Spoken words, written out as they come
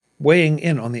weighing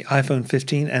in on the iPhone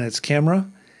 15 and its camera,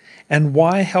 and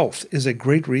why health is a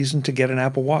great reason to get an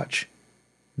Apple Watch.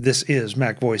 This is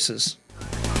Mac Voices.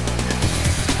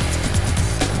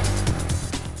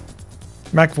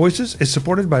 Mac Voices is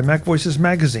supported by MacVoices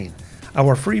magazine,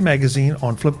 our free magazine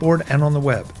on Flipboard and on the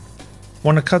web.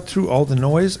 Want to cut through all the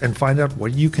noise and find out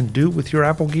what you can do with your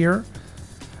Apple gear?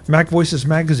 MacVoices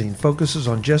magazine focuses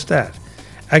on just that,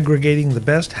 aggregating the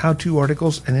best how-to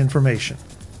articles and information.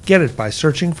 Get it by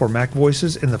searching for Mac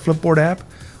Voices in the Flipboard app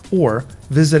or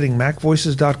visiting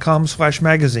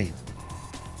macvoices.com/magazine.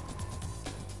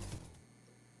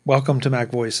 Welcome to Mac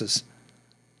Voices.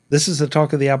 This is the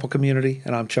talk of the Apple community,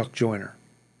 and I'm Chuck Joyner.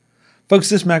 Folks,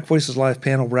 this Mac Voices Live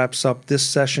panel wraps up this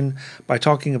session by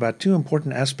talking about two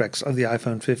important aspects of the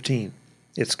iPhone 15,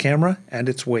 its camera and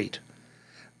its weight.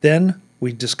 Then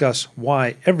we discuss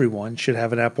why everyone should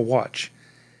have an Apple Watch,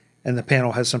 and the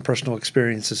panel has some personal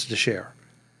experiences to share.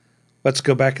 Let's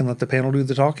go back and let the panel do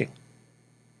the talking.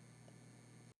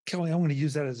 Kelly, I'm going to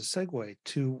use that as a segue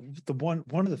to the one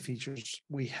of the features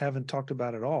we haven't talked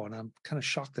about at all, and I'm kind of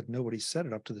shocked that nobody said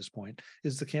it up to this point,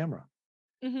 is the camera.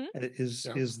 Mm-hmm. And it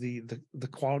is the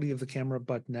quality of the camera,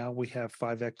 but now we have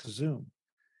 5x zoom.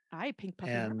 I pink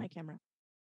puppy heart my camera.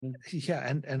 Yeah,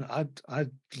 and I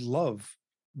love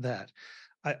that.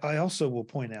 I also will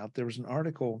point out there was an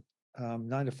article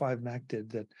 9 to 5 Mac did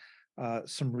that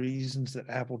some reasons that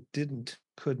Apple wouldn't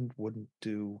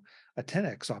do a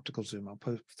 10x optical zoom. I'll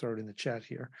throw it in the chat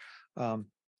here, and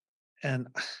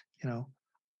you know,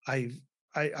 I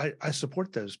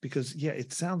support those because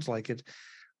it sounds like it,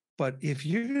 but if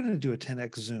you're going to do a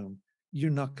 10x zoom, you're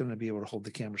not going to be able to hold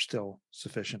the camera still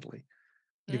sufficiently.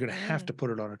 You're going to have to put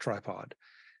it on a tripod.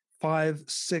 5,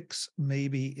 6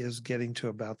 maybe is getting to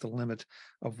about the limit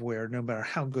of where no matter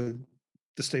how good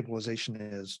the stabilization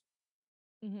is,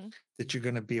 that you're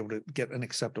going to be able to get an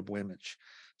acceptable image.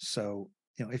 So,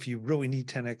 if you really need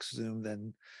 10x zoom,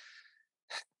 then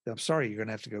I'm sorry, you're going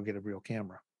to have to go get a real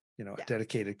camera, a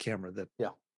dedicated camera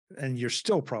and you're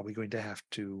still probably going to have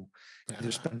to either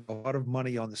spend a lot of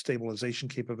money on the stabilization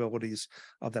capabilities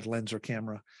of that lens or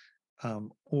camera,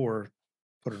 or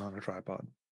put it on a tripod.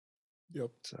 Yep.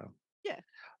 So,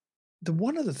 the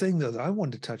one other thing though that I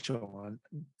wanted to touch on,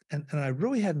 and I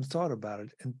really hadn't thought about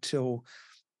it until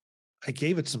I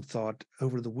gave it some thought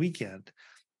over the weekend.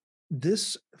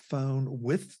 This phone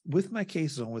with my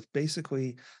case on, with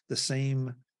basically the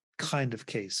same kind of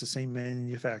case, the same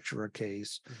manufacturer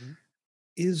case,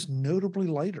 is notably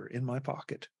lighter in my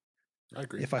pocket. I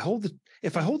agree. If I hold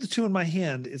the two in my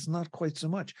hand, it's not quite so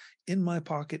much. In my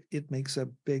pocket, it makes a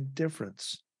big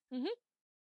difference.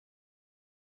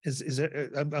 Is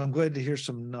it? I'm glad to hear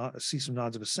see some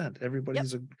nods of assent.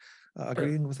 Everybody's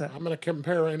agreeing with that. I'm going to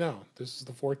compare right now. This is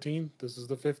the 14. This is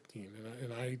the 15,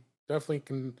 and I definitely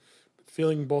can.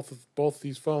 Feeling both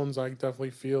these phones, I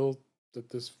definitely feel that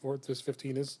this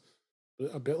 15 is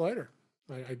a bit lighter.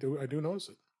 I do notice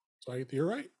it. So you're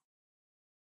right.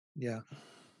 Yeah.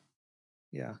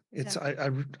 It's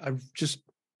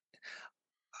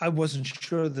I wasn't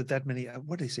sure that many.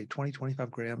 What did they say? 20,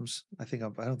 25 grams. I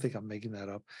don't think I'm making that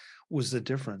up. Was the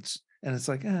difference? And it's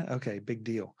like, okay, big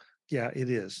deal. Yeah, it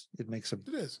is. It makes a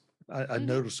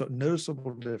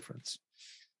noticeable difference.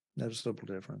 Noticeable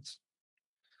difference.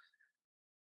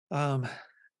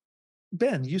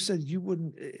 Ben, you said you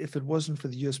wouldn't, if it wasn't for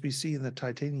the USB-C and the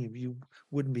titanium, you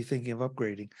wouldn't be thinking of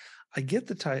upgrading. I get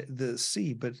the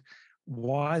C, but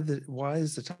why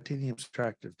is the titanium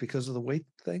attractive? Because of the weight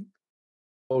thing?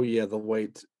 Oh yeah, the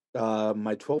weight.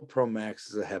 My 12 Pro Max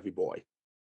is a heavy boy.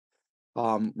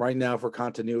 Right now for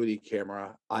continuity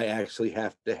camera, I actually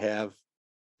have to have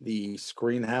the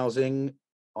screen housing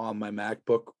on my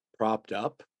MacBook propped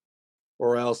up,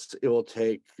 or else it will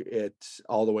take it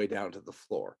all the way down to the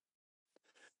floor.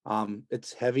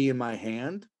 It's heavy in my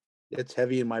hand, it's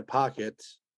heavy in my pocket,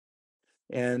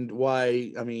 and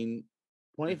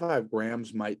 25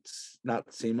 grams might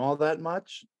not seem all that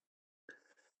much.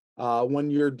 When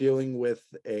you're dealing with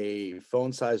a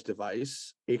phone-sized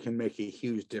device, it can make a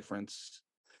huge difference.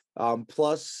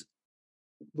 Plus,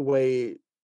 with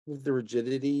the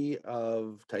rigidity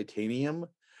of titanium,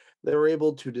 they're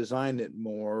able to design it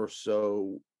more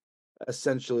so.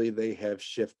 Essentially, they have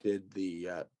shifted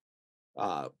the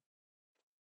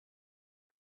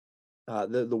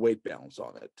weight balance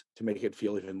on it to make it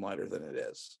feel even lighter than it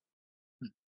is.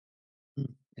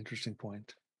 Interesting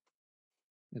point.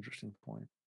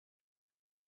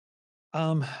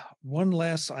 One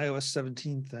last iOS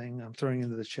 17 thing I'm throwing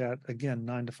into the chat again,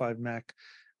 9 to 5 Mac,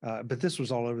 but this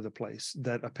was all over the place.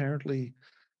 That apparently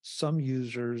some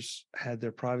users had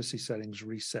their privacy settings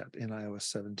reset in iOS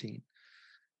 17.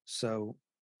 So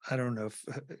I don't know if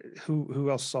who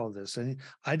else saw this.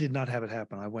 I did not have it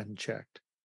happen. I went and checked.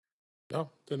 No,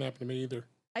 didn't happen to me either.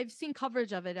 I've seen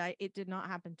coverage of it. It did not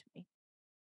happen to me.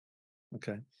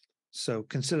 Okay. So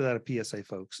consider that a PSA,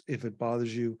 folks. If it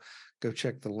bothers you, go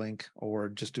check the link or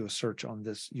just do a search on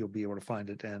this. You'll be able to find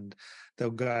it, and they'll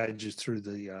guide you through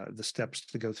the steps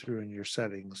to go through in your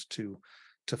settings to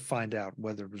find out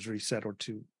whether it was reset or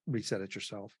to reset it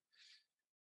yourself.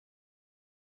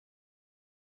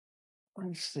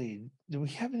 Let's see. Do we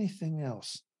have anything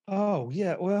else? Oh,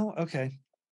 yeah. Well, okay.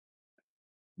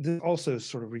 This also is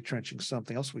sort of retrenching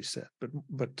something else we said,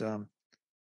 but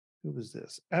who was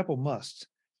this? Apple must.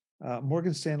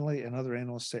 Morgan Stanley and other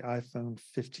analysts say iPhone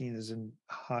 15 is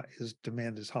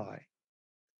demand is high.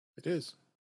 It is.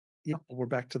 Yeah, we're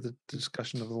back to the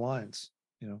discussion of the lines,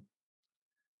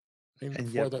 I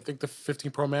mean, I think the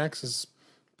 15 Pro Max is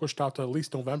pushed out to at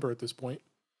least November at this point.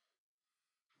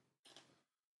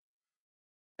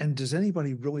 And does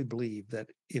anybody really believe that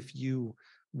if you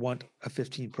want a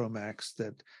 15 Pro Max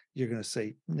that you're going to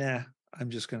say, nah,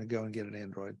 I'm just going to go and get an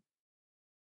Android?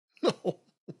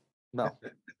 No.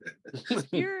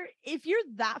 if you're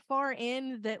that far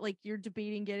in that, like, you're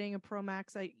debating getting a Pro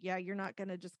Max, you're not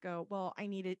gonna just go, well, I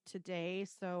need it today,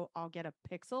 so I'll get a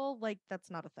Pixel. Like,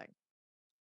 that's not a thing.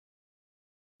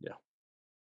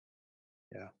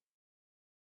 Yeah.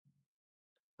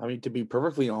 I mean, to be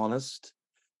perfectly honest,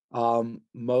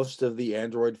 most of the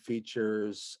Android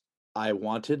features I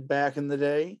wanted back in the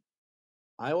day,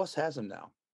 iOS has them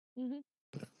now. Mm-hmm.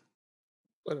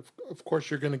 But of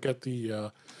course, you're going to get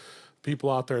the people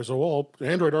out there. So, well,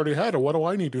 Android already had it. What do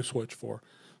I need to switch for?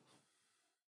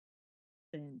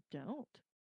 Then don't.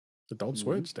 Don't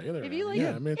switch. Stay there. If you like,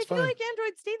 I mean, it's if fine. you like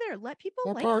Android, stay there. Let people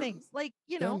More like power- things. Like,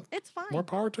 it's fine. More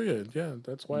power to you. Yeah,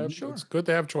 that's why Sure. it's good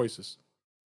to have choices.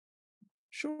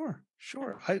 Sure.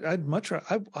 I'd much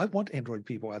rather, I want Android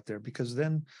people out there, because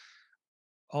then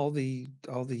all the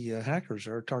hackers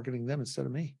are targeting them instead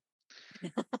of me.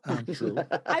 True.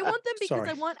 I want them because I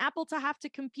Sorry. want Apple to have to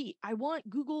compete. I want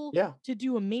Google to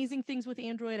do amazing things with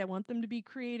Android. I want them to be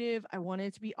creative. I want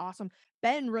it to be awesome.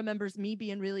 Ben remembers me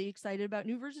being really excited about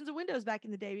new versions of Windows back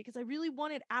in the day because I really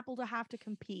wanted Apple to have to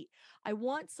compete. I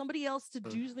want somebody else to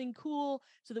do something cool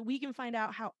so that we can find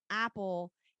out how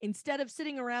Apple, instead of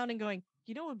sitting around and going,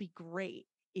 it would be great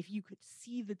if you could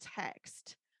see the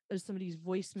text of somebody's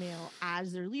voicemail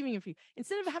as they're leaving it for you.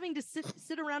 Instead of having to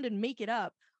sit around and make it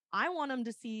up, I want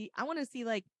to see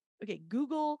like, okay,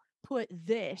 Google put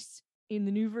this in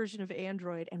the new version of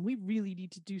Android, and we really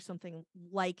need to do something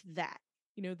like that,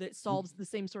 that solves the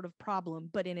same sort of problem,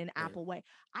 but in an Apple way.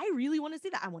 I really want to see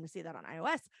that. I want to see that on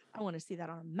iOS. I want to see that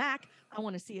on a Mac. I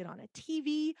want to see it on a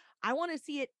TV. I want to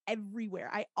see it everywhere.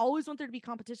 I always want there to be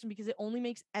competition because it only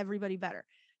makes everybody better.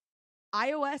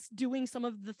 iOS doing some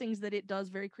of the things that it does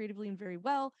very creatively and very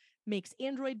well makes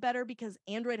Android better because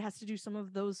Android has to do some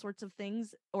of those sorts of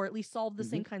things, or at least solve the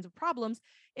same kinds of problems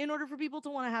in order for people to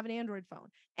want to have an Android phone.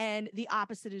 And the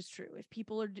opposite is true.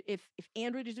 If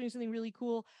Android is doing something really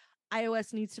cool,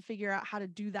 iOS needs to figure out how to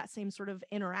do that same sort of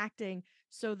interacting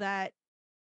so that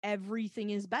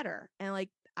everything is better. And like,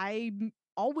 I'm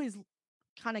always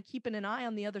kind of keeping an eye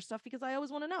on the other stuff because I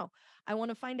always want to know. I want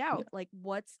to find out like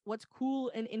what's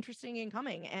cool and interesting and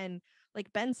coming. And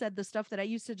like Ben said, the stuff that I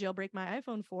used to jailbreak my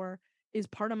iPhone for is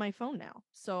part of my phone now.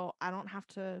 So I don't have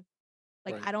to,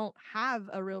 I don't have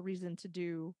a real reason to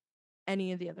do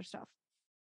any of the other stuff.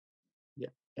 Yeah.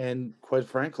 And quite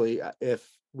frankly, if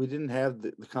we didn't have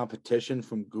the competition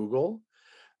from Google,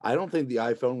 I don't think the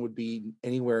iPhone would be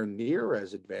anywhere near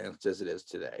as advanced as it is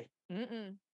today.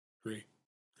 Agree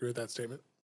with that statement.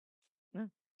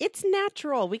 It's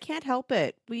natural. We can't help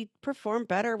it. We perform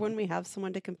better when we have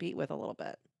someone to compete with a little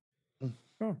bit.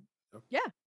 Oh. Yeah.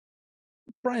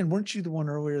 Brian, weren't you the one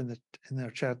earlier in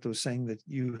our chat that was saying that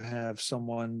you have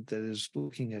someone that is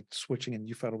looking at switching and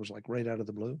you felt it was like right out of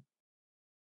the blue?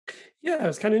 Yeah, it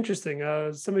was kind of interesting.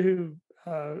 Somebody who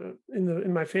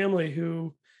in my family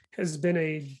who has been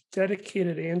a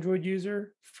dedicated Android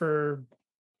user for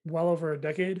well over a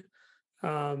decade.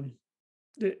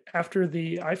 After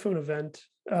the iPhone event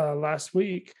last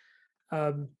week,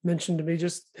 mentioned to me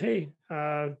just, hey,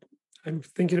 I'm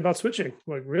thinking about switching. I'm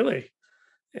like, really?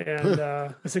 And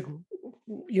I was like,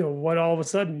 what all of a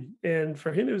sudden? And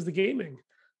for him, it was the gaming.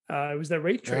 It was that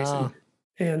ray tracing.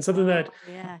 And something that,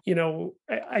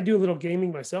 I do a little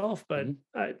gaming myself, but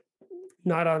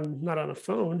not on a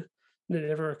phone. It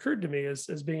never occurred to me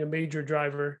as being a major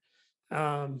driver.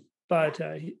 But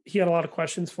he had a lot of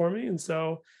questions for me. And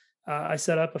so I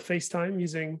set up a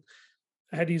FaceTime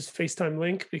I had to use FaceTime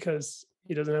Link because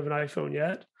he doesn't have an iPhone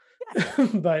yet,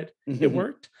 but it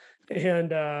worked.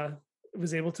 And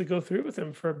was able to go through with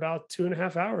him for about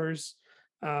 2.5 hours,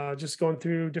 just going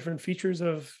through different features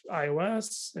of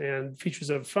iOS and features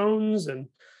of phones, and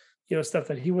stuff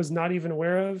that he was not even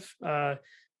aware of.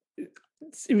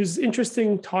 It was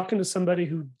interesting talking to somebody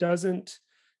who doesn't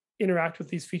interact with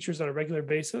these features on a regular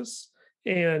basis,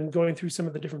 and going through some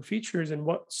of the different features and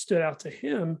what stood out to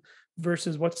him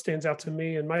versus what stands out to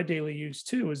me in my daily use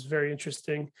too was very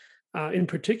interesting. In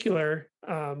particular,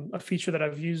 a feature that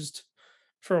I've used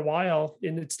for a while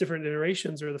in its different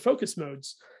iterations are the focus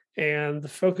modes. And the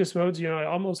focus modes, I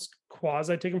almost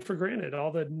quasi take them for granted.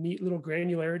 All the neat little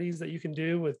granularities that you can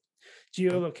do with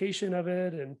geolocation of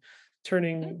it, and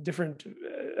turning different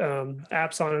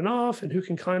apps on and off, and who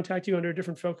can contact you under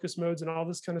different focus modes and all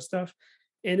this kind of stuff.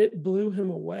 And it blew him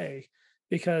away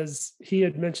because he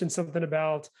had mentioned something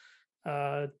about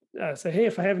say, hey,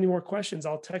 if I have any more questions,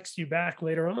 I'll text you back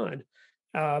later on.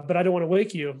 But I don't want to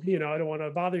wake you. I don't want to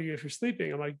bother you if you're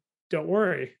sleeping. I'm like, don't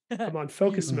worry, I'm on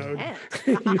focus mode.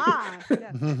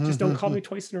 Just don't call me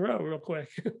twice in a row real quick.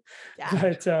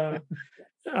 But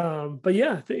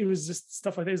yeah, it was just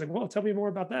stuff like that. He's like, well, tell me more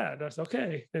about that. And I was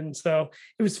okay. And so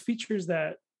it was features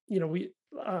that, we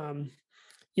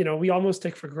almost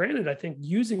take for granted, I think,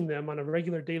 using them on a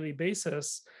regular daily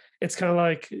basis. It's kind of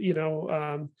like,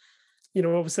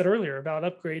 what was said earlier about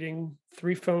upgrading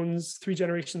 3 phones 3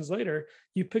 generations later.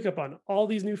 You pick up on all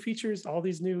these new features, all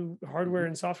these new hardware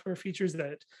and software features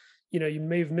that, you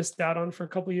may have missed out on for a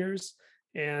couple of years.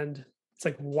 And it's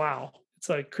like, wow, it's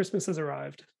like Christmas has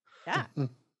arrived. Yeah.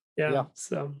 Yeah.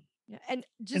 So, yeah. And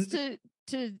just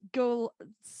to go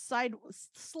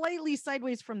slightly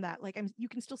sideways from that, like you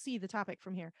can still see the topic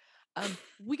from here.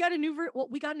 We got a new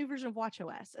version of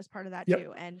WatchOS as part of that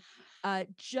too. And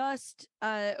just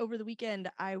over the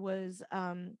weekend, I was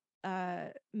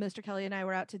Mr. Kelly and I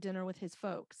were out to dinner with his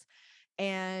folks,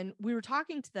 and we were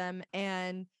talking to them,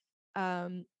 and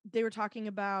they were talking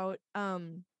about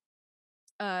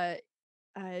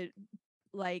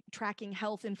like tracking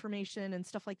health information and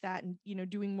stuff like that, and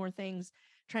doing more things,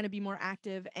 trying to be more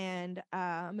active. And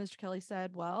Mr. Kelly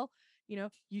said, well,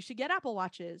 you should get Apple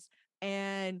Watches.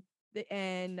 And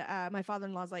my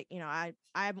father-in-law's like, I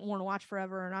haven't worn a watch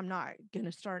forever, and I'm not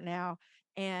gonna start now.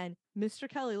 And Mr.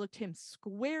 Kelly looked him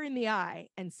square in the eye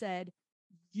and said,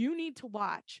 you need to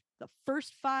watch the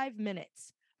first 5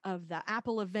 minutes of the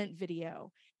Apple event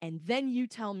video, and then you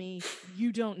tell me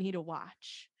you don't need a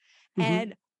watch.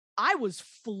 And I was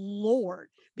floored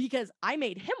because I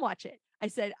made him watch it. I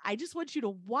said, I just want you to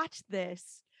watch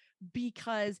this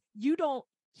because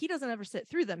he doesn't ever sit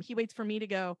through them. He waits for me to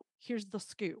go, here's the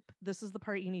scoop. This is the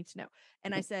part you need to know.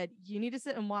 And I said, you need to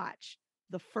sit and watch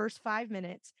the first 5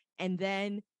 minutes, and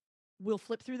then we'll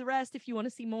flip through the rest. If you want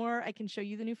to see more, I can show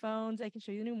you the new phones. I can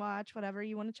show you the new watch, whatever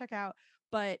you want to check out.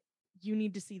 But you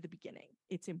need to see the beginning.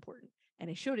 It's important. And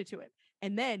I showed it to him.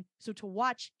 And then, so to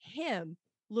watch him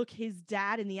look his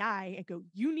dad in the eye and go,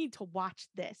 you need to watch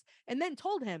this. And then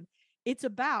told him it's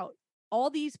about all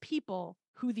these people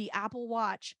who the Apple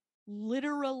Watch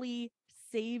literally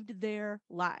saved their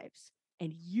lives,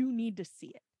 and you need to see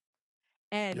it.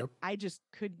 And I just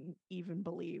couldn't even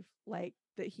believe like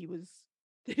that he was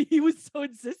so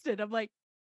insistent. I'm like,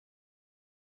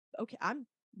 okay,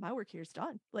 my work here is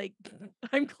done. Like,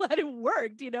 I'm glad it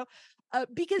worked,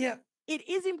 because it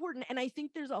is important. And I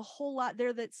think there's a whole lot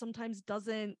there that sometimes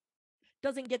doesn't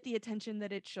get the attention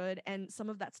that it should. And some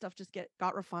of that stuff just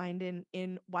got refined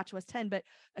in WatchOS 10. But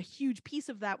a huge piece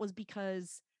of that was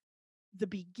because the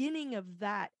beginning of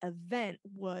that event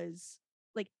was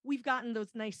like, we've gotten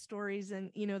those nice stories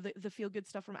and, the feel good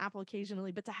stuff from Apple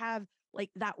occasionally, but to have like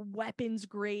that weapons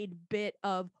grade bit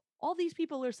of all these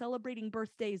people are celebrating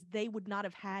birthdays they would not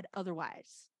have had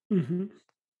otherwise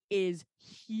is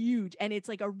huge. And it's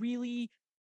like a really,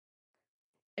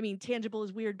 tangible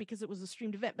is weird because it was a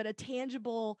streamed event, but a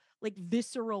tangible, like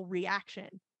visceral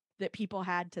reaction that people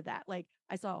had to that. Like,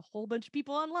 I saw a whole bunch of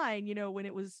people online, when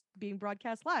it was being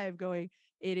broadcast live going,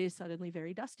 it is suddenly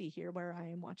very dusty here where I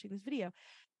am watching this video.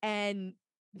 And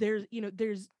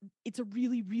it's a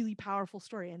really, really powerful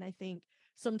story. And I think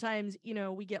sometimes,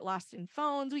 we get lost in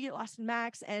phones, we get lost in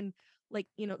Macs, and like,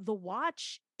 the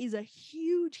watch is a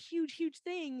huge, huge, huge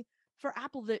thing for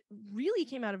Apple that really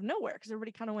came out of nowhere, because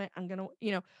everybody kind of went, I'm going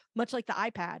to, much like the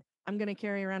iPad, I'm going to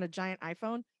carry around a giant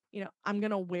iPhone, I'm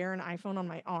going to wear an iPhone on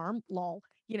my arm, lol,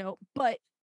 but,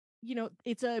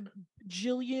 it's a $1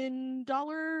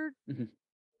 jillion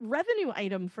revenue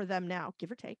item for them now,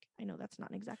 give or take. I know that's not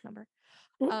an exact number.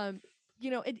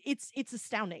 It's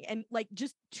astounding. And like,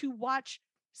 just to watch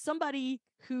somebody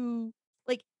who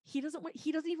like, he doesn't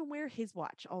even wear his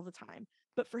watch all the time,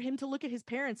 but for him to look at his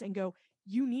parents and go,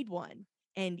 you need one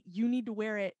and you need to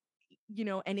wear it,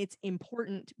 and it's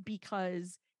important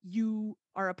because you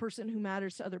are a person who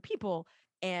matters to other people.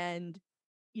 And,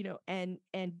 and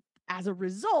as a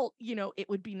result, it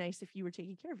would be nice if you were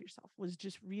taking care of yourself, was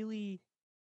just really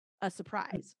a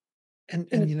surprise. And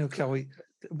Kelly,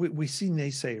 we see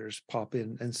naysayers pop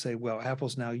in and say, well,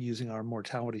 Apple's now using our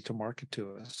mortality to market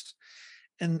to us.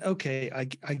 And okay,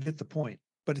 I get the point.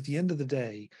 But at the end of the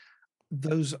day,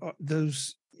 those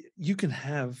you can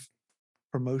have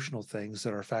promotional things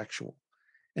that are factual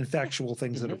and factual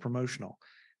things that are promotional.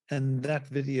 And that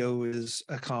video is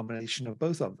a combination of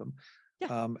both of them.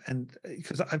 Yeah. And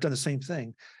because I've done the same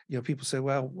thing, people say,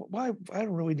 well, why? I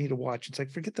don't really need a watch. It's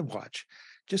like, forget the watch.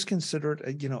 Just consider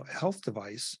it a health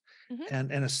device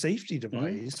and a safety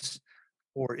device,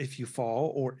 or if you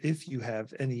fall, or if you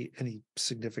have any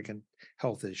significant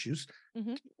health issues,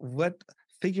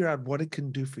 figure out what it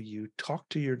can do for you, talk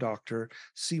to your doctor,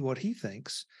 see what he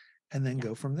thinks, and then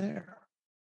go from there.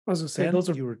 I was going to say, Ben, those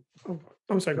are. you were. Oh,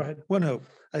 I'm sorry. Go ahead. Well, no,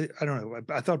 I don't know.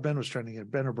 I thought Ben was trying to get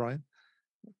Ben or Brian.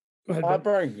 Go ahead. Ben.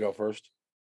 Brian can go first.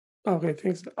 Okay,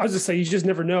 thanks. I was just saying, you just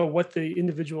never know what the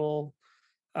individual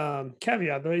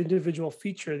caveat, the individual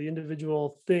feature, the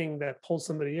individual thing that pulls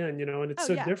somebody in, and it's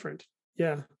different.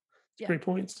 Yeah. Great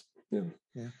points.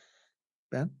 Yeah.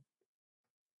 Ben?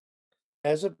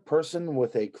 As a person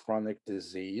with a chronic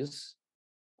disease,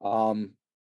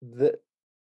 the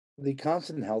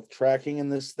constant health tracking in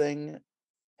this thing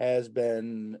has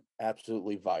been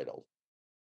absolutely vital.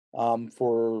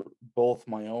 For both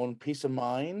my own peace of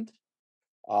mind,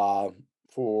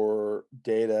 for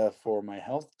data for my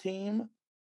health team.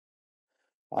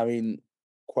 I mean,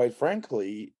 quite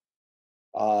frankly,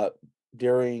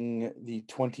 during the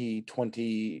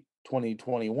 2020,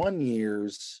 2021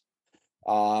 years,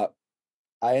 I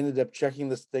ended up checking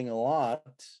this thing a lot.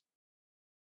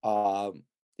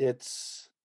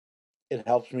 It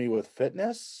helps me with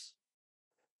fitness.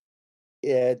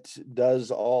 It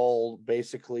does all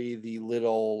basically the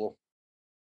little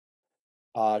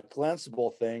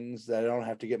glanceable things that I don't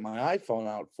have to get my iPhone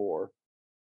out for.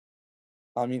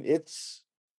 I mean, it's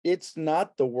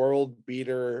not the world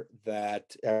beater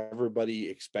that everybody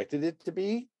expected it to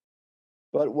be,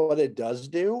 but what it does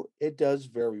do, it does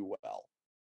very well.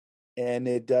 And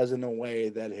it does in a way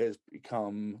that has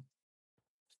become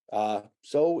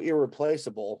so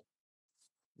irreplaceable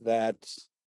that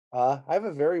I have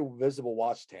a very visible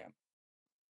watch tan.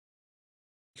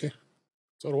 Okay.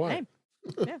 So do I. Hey.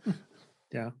 Yeah.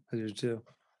 Yeah, I do too.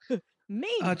 Me.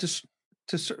 Just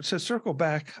to circle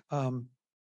back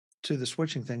to the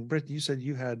switching thing, Britt, you said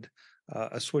you had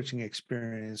a switching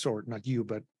experience, or not you,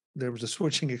 but there was a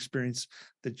switching experience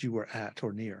that you were at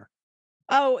or near.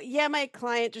 Oh, yeah, my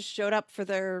client just showed up for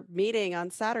their meeting on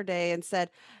Saturday and said,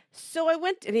 so I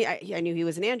went, and I knew he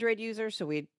was an Android user, so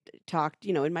we talked,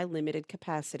 in my limited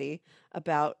capacity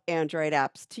about Android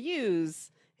apps to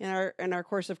use in our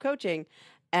course of coaching.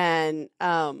 And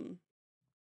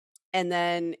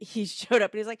then he showed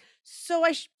up and he's like, so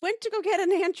I went to go get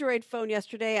an Android phone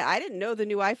yesterday. I didn't know the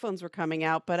new iPhones were coming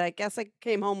out, but I guess I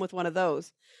came home with one of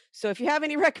those. So if you have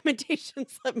any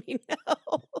recommendations, let me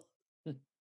know.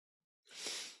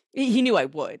 He knew I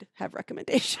would have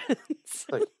recommendations.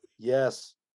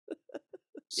 Yes.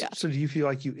 Yeah. So do you feel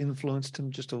like you influenced him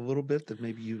just a little bit, that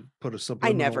maybe you put a I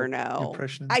subliminal never know.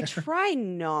 impression in I there? try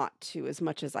not to as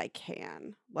much as I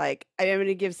can. Like, I'm going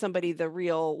to give somebody the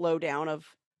real lowdown of,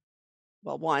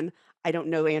 well, one, I don't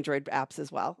know Android apps as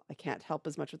well. I can't help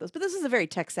as much with those, but this is a very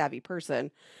tech savvy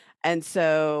person. And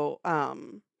so,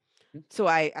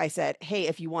 I said, hey,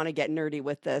 if you want to get nerdy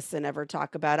with this and ever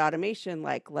talk about automation,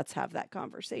 like, let's have that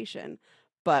conversation,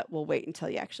 but we'll wait until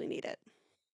you actually need it.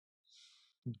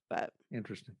 But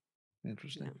Interesting.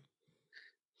 yeah.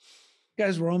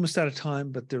 Guys, we're almost out of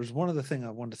time, but there's one other thing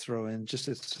I wanted to throw in. Just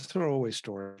it's a throwaway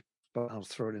story, but I'll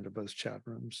throw it into both chat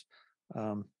rooms.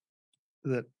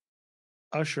 That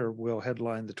Usher will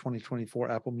headline the 2024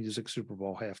 Apple Music Super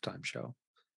Bowl halftime show.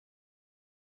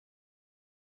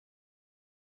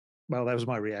 Well, that was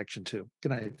my reaction too.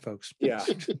 Good night, folks. Yeah.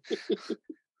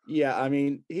 Yeah, I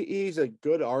mean, he's a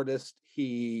good artist.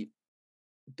 He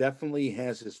definitely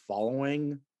has his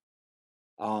following.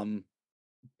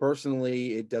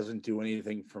 Personally, it doesn't do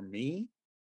anything for me,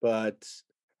 but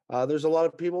there's a lot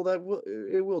of people that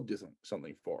it will do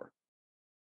something for.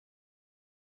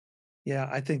 Yeah,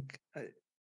 I think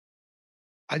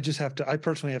I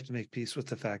personally have to make peace with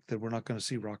the fact that we're not going to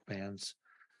see rock bands.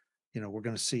 We're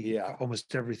going to see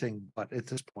almost everything, but at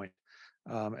this point,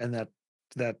 and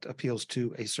that appeals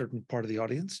to a certain part of the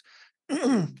audience,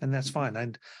 and that's fine.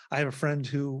 And I have a friend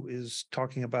who is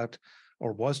talking about,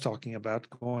 or was talking about,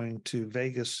 going to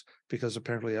Vegas because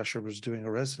apparently Usher was doing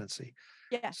a residency.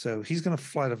 Yeah. So he's going to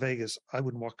fly to Vegas. I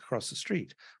wouldn't walk across the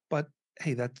street, but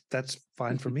hey, that's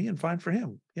fine for me and fine for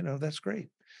him. That's great.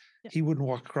 Yeah. He wouldn't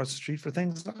walk across the street for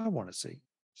things that I want to see.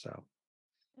 So,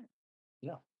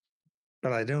 yeah.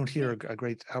 But I don't hear a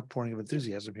great outpouring of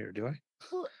enthusiasm here, do I?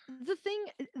 Well, the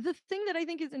thing that I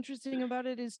think is interesting about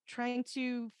it is trying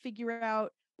to figure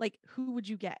out, like, who would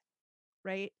you get,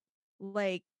 right?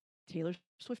 Like, Taylor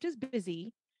Swift is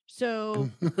busy, so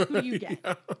who do you get?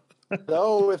 Yeah.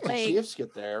 So if the Chiefs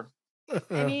get there,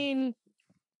 I mean,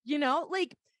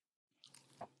 like,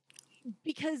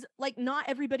 because like not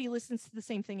everybody listens to the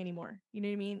same thing anymore. You know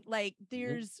what I mean? Like,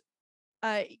 there's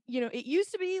it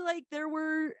used to be like there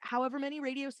were however many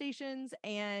radio stations,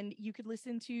 and you could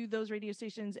listen to those radio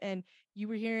stations and you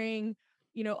were hearing,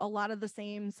 a lot of the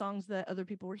same songs that other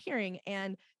people were hearing.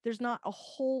 And there's not a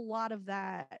whole lot of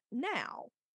that now,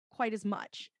 quite as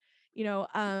much.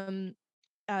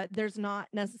 There's not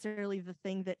necessarily the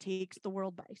thing that takes the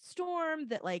world by storm,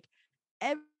 that like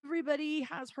everybody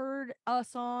has heard a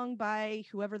song by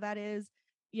whoever that is.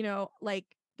 Like,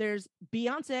 there's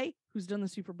Beyonce, who's done the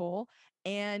Super Bowl,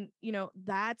 and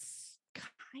that's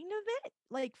kind of it,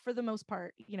 like, for the most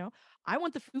part. I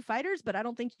want the Foo Fighters, but I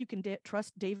don't think you can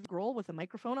trust Dave Grohl with a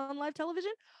microphone on live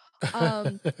television.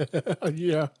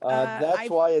 Yeah. That's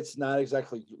why it's not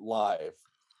exactly live.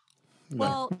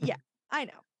 Well, yeah, I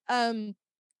know.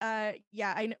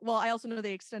 Yeah, I know. Well, I also know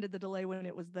they extended the delay when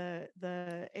it was the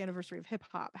anniversary of hip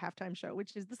hop halftime show,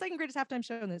 which is the second greatest halftime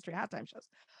show in the history of halftime shows.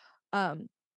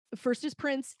 First is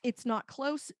Prince. It's not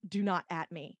close. Do not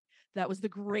at me. That was the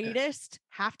greatest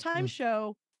halftime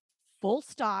show. Full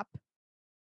stop.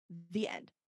 The end.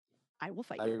 I will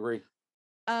fight you. I agree.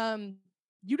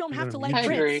 You don't have to like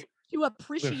Prince to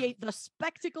appreciate the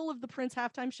spectacle of the Prince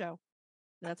halftime show.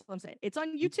 That's what I'm saying. It's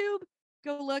on YouTube.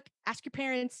 Go look. Ask your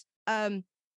parents.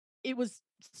 It was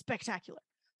spectacular.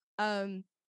 Again,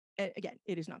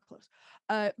 it is not close.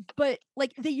 But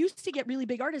like, they used to get really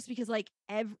big artists because like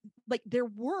there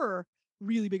were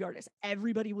really big artists.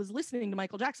 Everybody was listening to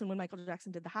Michael Jackson when Michael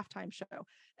Jackson did the halftime show,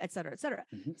 et cetera, et cetera.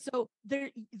 Mm-hmm. So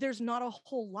there's not a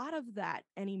whole lot of that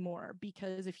anymore,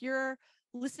 because if you're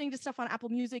listening to stuff on Apple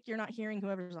Music, you're not hearing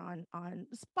whoever's on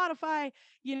Spotify.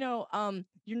 You're not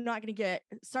going to get,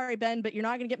 sorry, Ben, but you're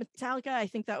not going to get Metallica. I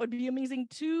think that would be amazing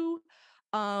too.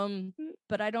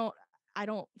 But I don't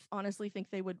honestly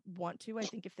think they would want to. I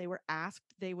think if they were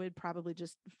asked, they would probably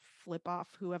just flip off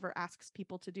whoever asks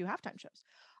people to do halftime shows.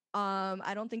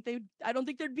 I don't think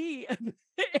there'd be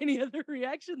any other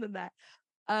reaction than that.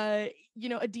 A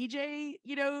DJ,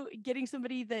 getting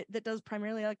somebody that does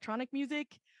primarily electronic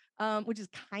music, which is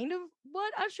kind of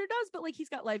what Usher does, but like, he's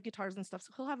got live guitars and stuff,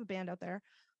 so he'll have a band out there.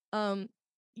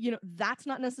 That's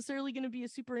not necessarily going to be a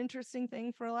super interesting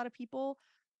thing for a lot of people.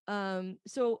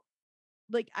 So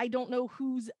like, I don't know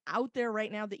who's out there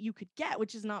right now that you could get,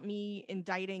 which is not me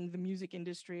indicting the music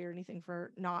industry or anything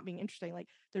for not being interesting. Like,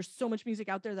 there's so much music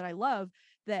out there that I love,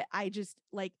 that I just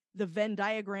like the Venn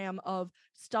diagram of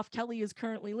stuff Kelly is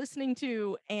currently listening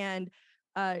to and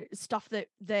stuff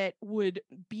that would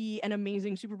be an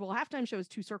amazing Super Bowl halftime show is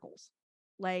two circles.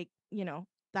 Like,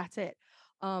 that's it.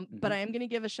 But I am going to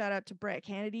give a shout out to Brett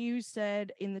Kennedy, who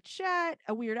said in the chat,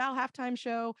 a Weird Al halftime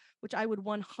show, which I would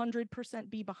 100%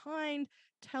 be behind.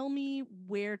 Tell me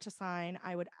where to sign.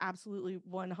 I would absolutely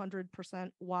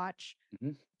 100% watch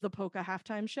the Polka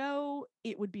halftime show.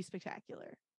 It would be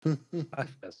spectacular.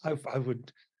 I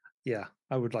would, yeah,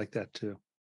 I would like that too.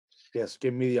 Yes,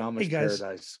 give me the Amish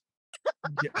paradise.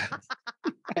 Yeah.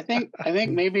 I think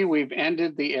maybe we've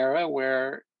ended the era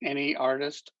where any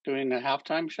artist doing a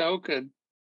halftime show could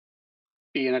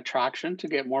be an attraction to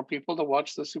get more people to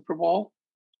watch the Super Bowl.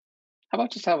 How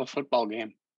about just have a football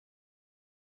game?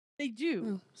 They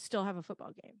do still have a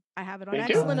football game. I have it on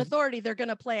excellent authority. They're going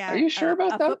to play Are you sure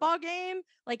about that? Football game,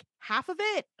 like half of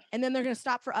it, and then they're going to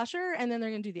stop for Usher, and then they're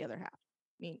going to do the other half.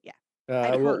 I mean, yeah.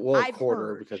 I've quarter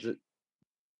heard. Because it.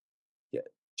 Yeah,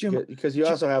 Jim, because you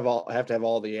also have to have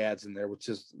all the ads in there, which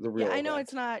is the real. Yeah, I know event.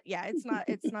 It's not. Yeah,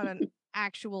 it's not an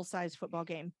actual size football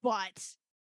game, but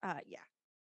yeah.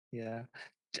 Yeah.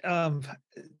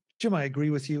 Jim, I agree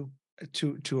with you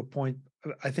to a point.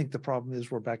 I think the problem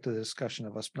is we're back to the discussion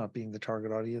of us not being the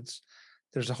target audience.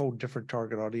 There's a whole different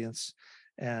target audience,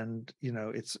 and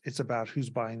it's about who's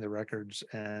buying the records,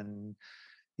 and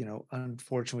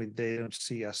unfortunately they don't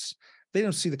see us. They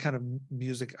don't see the kind of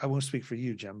music. I won't speak for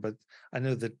you, Jim, but I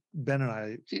know that Ben and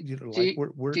I,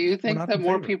 do you think that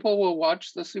more people will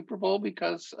watch the Super Bowl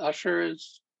because Usher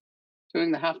is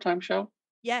doing the halftime show?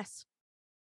 Yes.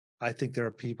 I think there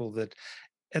are people that,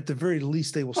 at the very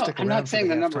least, they will stick around. I'm not saying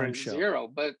the number is zero,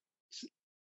 but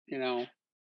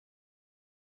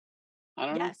I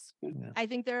don't Yes. know. Yeah. I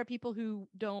think there are people who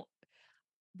don't.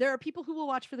 There are people who will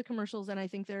watch for the commercials, and I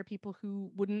think there are people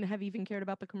who wouldn't have even cared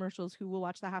about the commercials who will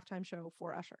watch the halftime show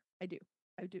for Usher. I do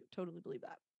totally believe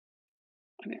that.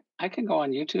 I mean, I can go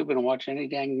on YouTube and watch any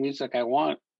dang music I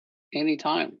want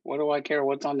anytime. What do I care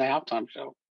what's on the halftime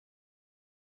show?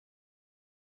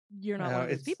 You're not one of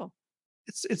those people.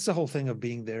 It's the whole thing of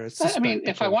being there. It's I mean,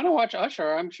 if I want to watch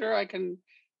Usher, I'm sure I can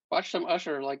watch some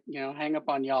Usher, like, hang up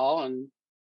on y'all and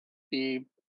be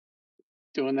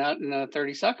doing that in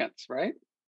 30 seconds, right?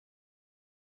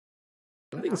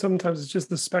 I think sometimes it's just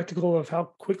the spectacle of how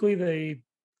quickly they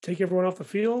take everyone off the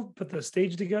field, put the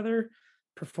stage together,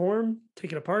 perform,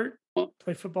 take it apart,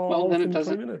 play football all within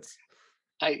 20 minutes.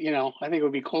 I think it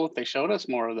would be cool if they showed us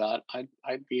more of that.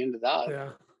 I'd be into that.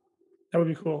 Yeah, that would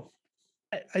be cool.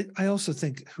 I also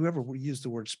think whoever will use the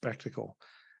word spectacle,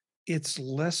 it's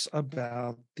less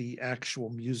about the actual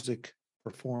music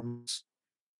performance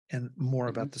and more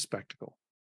about the spectacle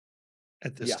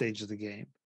at this stage of the game,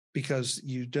 because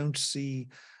you don't see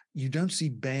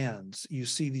bands. You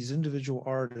see these individual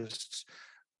artists,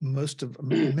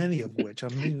 many of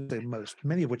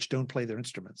which don't play their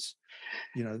instruments.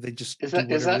 They just is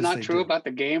that not true about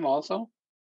the game also?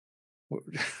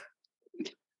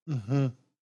 Mm-hmm.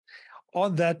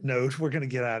 On that note, we're going to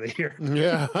get out of here.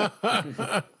 Yeah.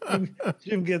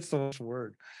 Jim gets the last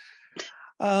word.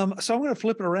 So I'm going to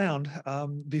flip it around.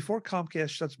 Before Comcast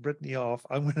shuts Brittany off,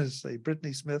 I'm going to say,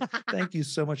 Brittany Smith, thank you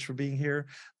so much for being here.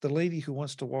 The lady who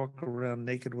wants to walk around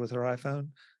naked with her iPhone,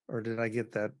 or did I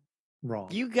get that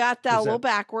wrong? You got that a little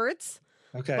backwards.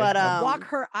 Okay. But walk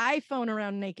her iPhone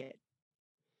around naked.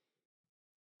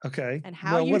 Okay. And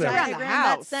how you diagram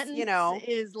that sentence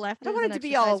is left. I don't want it to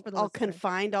be all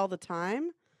confined all the time.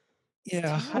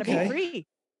 Yeah. Okay. Be free.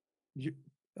 Your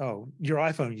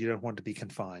iPhone, you don't want to be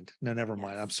confined. No, never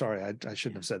mind. I'm sorry. I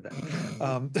shouldn't have said that.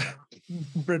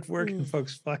 Britt, where can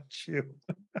folks find you?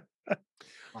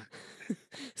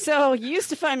 So you used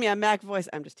to find me on MacVoice.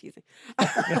 I'm just teasing.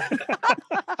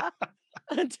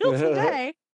 Until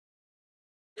today.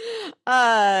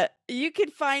 You can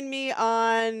find me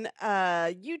on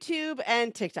YouTube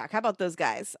and TikTok. How about those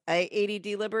guys? ADD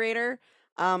Liberator.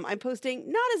 I'm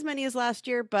posting not as many as last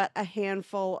year, but a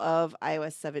handful of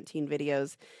iOS 17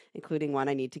 videos, including one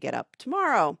I need to get up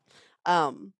tomorrow.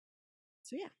 So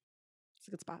yeah, it's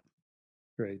a good spot.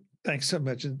 Great. Thanks so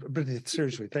much. And Brittany,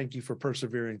 seriously, thank you for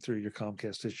persevering through your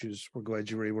Comcast issues. We're glad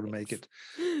you were able to make it.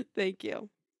 Thank you.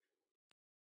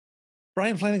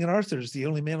 Brian Flanagan Arthur is the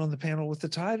only man on the panel with the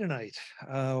tie tonight.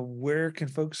 Where can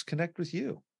folks connect with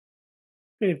you?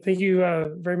 Hey, thank you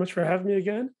very much for having me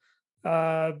again.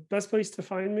 Best place to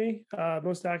find me,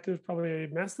 most active, probably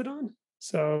Mastodon.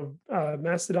 So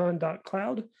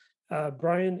mastodon.cloud,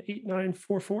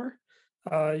 Brian8944.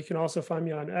 You can also find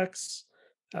me on X,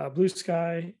 Blue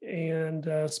Sky, and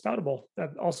Spoutable.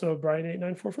 Also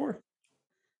Brian8944.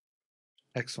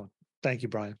 Excellent. Thank you,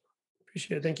 Brian.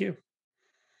 Appreciate it. Thank you.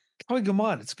 Kelly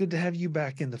Gamon, it's good to have you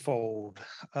back in the fold.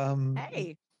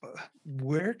 Hey.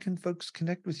 Where can folks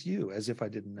connect with you, as if I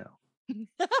didn't know?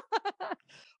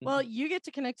 Well, you get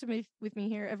to connect with me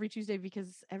here every Tuesday,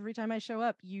 because every time I show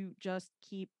up, you just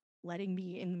keep letting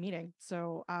me in the meeting.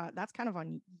 So that's kind of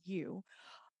on you.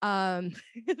 The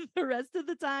rest of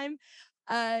the time,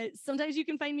 sometimes you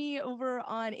can find me over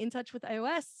on In Touch with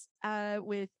iOS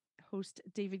with host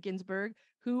David Ginsburg,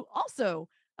 who also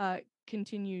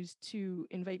continues to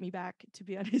invite me back to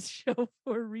be on his show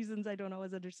for reasons I don't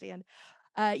always understand.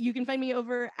 You can find me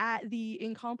over at The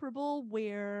Incomparable,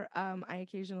 where I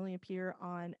occasionally appear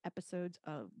on episodes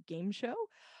of Game Show,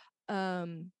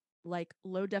 like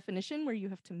Low Definition, where you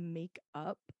have to make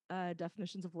up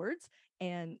definitions of words,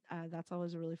 and that's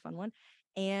always a really fun one.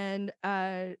 And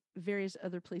various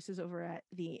other places over at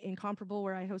The Incomparable,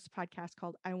 where I host a podcast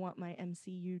called I Want My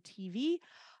MCU TV.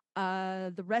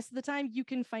 The rest of the time, you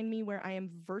can find me where I am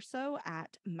Verso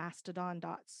at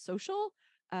mastodon.social.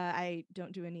 I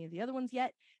don't do any of the other ones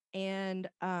yet. And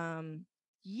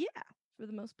yeah, for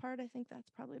the most part, I think that's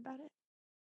probably about it.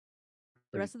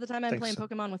 The rest of the time, I'm playing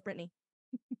Pokemon with Brittany.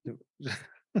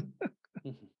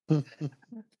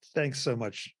 Thanks so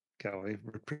much, Kelly.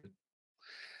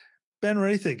 Ben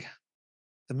Rathig,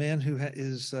 the man who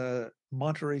is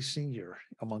Monterey Senior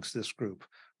amongst this group.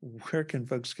 Where can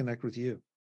folks connect with you?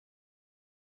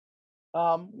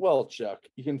 Well, Chuck,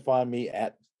 you can find me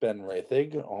at Ben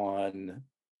Rathig on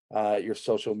your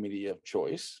social media of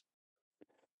choice.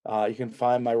 You can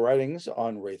find my writings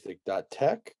on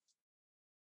rathig.tech.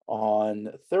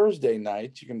 On Thursday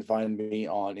nights, you can find me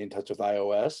on In Touch with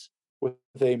iOS with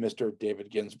a Mr.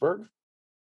 David Ginsburg.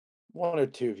 One or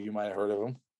two of you might have heard of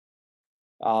him.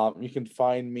 You can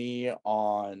find me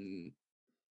on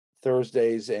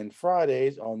Thursdays and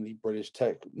Fridays on the British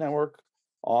Tech Network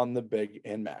on the Big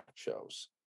and Mac shows.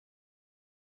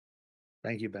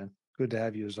 Thank you, Ben. Good to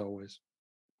have you as always.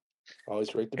 Always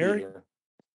great to be Eric, here.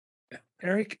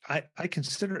 Eric, I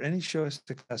consider any show a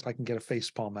success. I can get a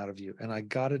face palm out of you. And I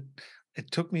got it.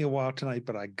 It took me a while tonight,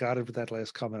 but I got it with that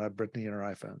last comment on Brittany and her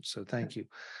iPhone. So thank you.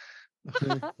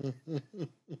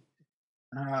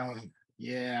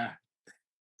 Yeah.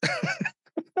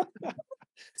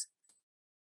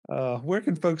 Where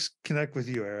can folks connect with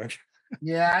you, Eric?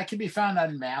 Yeah, I can be found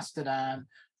on Mastodon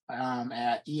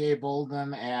at EA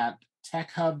Boldham at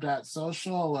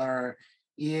techhub.social or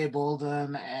EA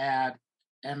Boldham at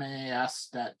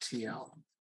mas.tl.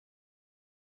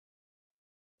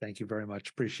 Thank you very much.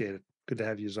 Appreciate it. Good to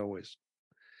have you as always.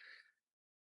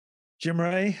 Jim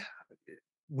Ray,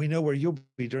 we know where you'll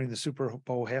be during the Super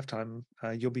Bowl halftime.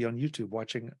 You'll be on YouTube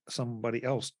watching somebody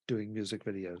else doing music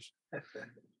videos. I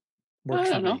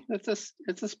don't know.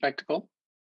 It's a spectacle.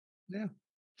 Yeah.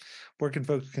 Where can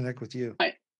folks connect with you?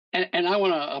 And I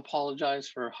want to apologize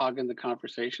for hogging the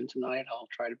conversation tonight. I'll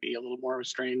try to be a little more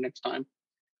restrained next time.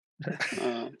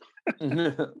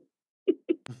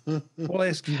 We'll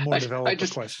ask you more developer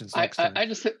questions next time. I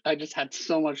just had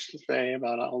so much to say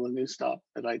about all the new stuff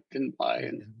that I didn't buy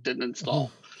and didn't install.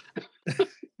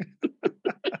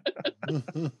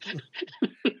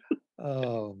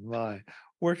 Oh my.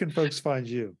 Where can folks find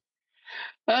you?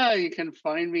 You can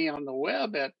find me on the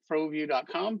web at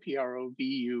provue.com,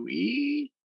 PROVUE,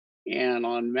 and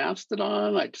on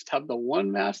Mastodon. I just have the one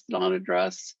Mastodon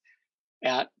address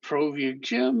at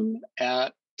ProVueJim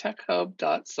at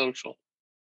techhub.social.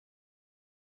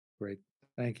 Great.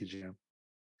 Thank you, Jim.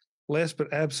 Last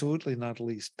but absolutely not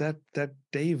least, that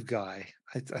Dave guy,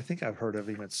 I think I've heard of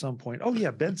him at some point. Oh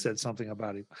yeah, Ben said something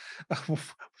about him.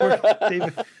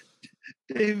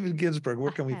 David Ginsburg,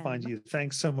 where can we find you?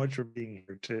 Thanks so much for being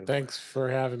here too. Thanks for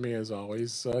having me as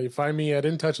always. You find me at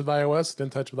In Touch with iOS, at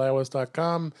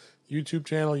intouchwithios.com, YouTube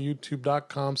channel,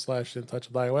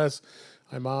 youtube.com/intouchwithios.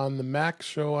 I'm on the Mac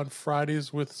show on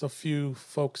Fridays with a few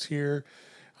folks here.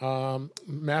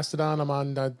 Mastodon, I'm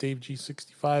on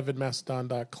DaveG65 at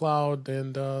mastodon.cloud,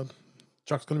 and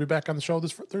Chuck's going to be back on the show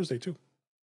this Thursday too.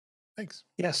 Thanks.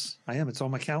 Yes, I am. It's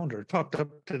on my calendar. It popped up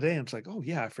today, and it's like, oh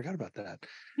yeah, I forgot about that.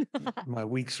 My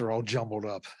weeks are all jumbled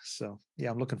up. So yeah,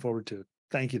 I'm looking forward to it.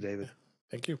 Thank you, David.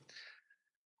 Thank you.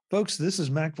 Folks, this is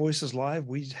Mac Voices Live.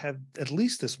 We have at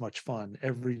least this much fun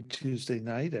every Tuesday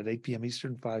night at 8 p.m.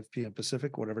 Eastern, 5 p.m.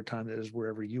 Pacific, whatever time it is,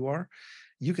 wherever you are.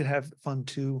 You can have fun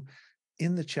too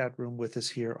in the chat room with us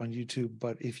here on YouTube.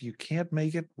 But if you can't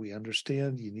make it, we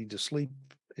understand. You need to sleep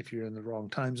if you're in the wrong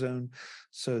time zone.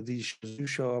 So these shows do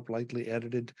show up lightly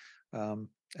edited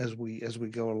as we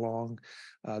go along.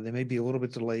 They may be a little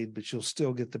bit delayed, but you'll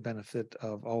still get the benefit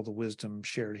of all the wisdom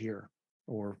shared here,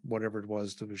 or whatever it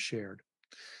was that was shared.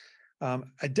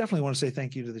 I definitely want to say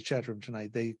thank you to the chat room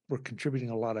tonight. They were contributing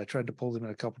a lot. I tried to pull them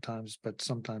in a couple times, but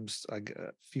sometimes a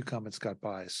few comments got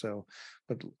by. So,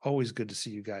 but always good to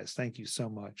see you guys. Thank you so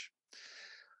much.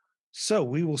 So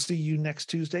we will see you next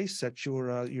Tuesday. Set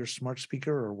your smart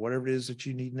speaker or whatever it is that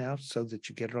you need now so that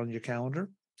you get it on your calendar.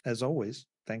 As always,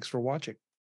 thanks for watching.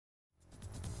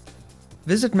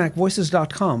 Visit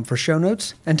MacVoices.com for show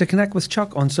notes and to connect with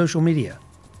Chuck on social media.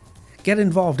 Get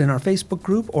involved in our Facebook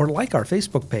group or like our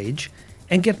Facebook page,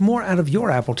 and get more out of your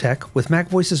Apple tech with Mac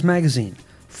Voices Magazine,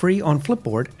 free on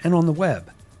Flipboard and on the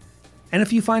web. And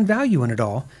if you find value in it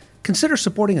all, consider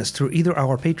supporting us through either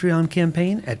our Patreon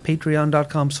campaign at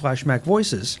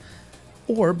patreon.com/MacVoices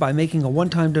or by making a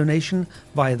one-time donation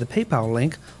via the PayPal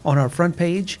link on our front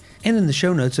page and in the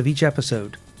show notes of each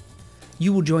episode.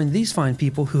 You will join these fine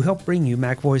people who help bring you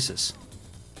Mac Voices.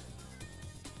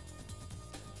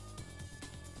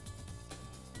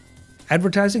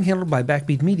 Advertising handled by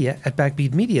Backbeat Media at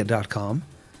backbeatmedia.com.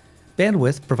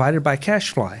 Bandwidth provided by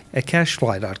CacheFly at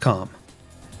cachefly.com.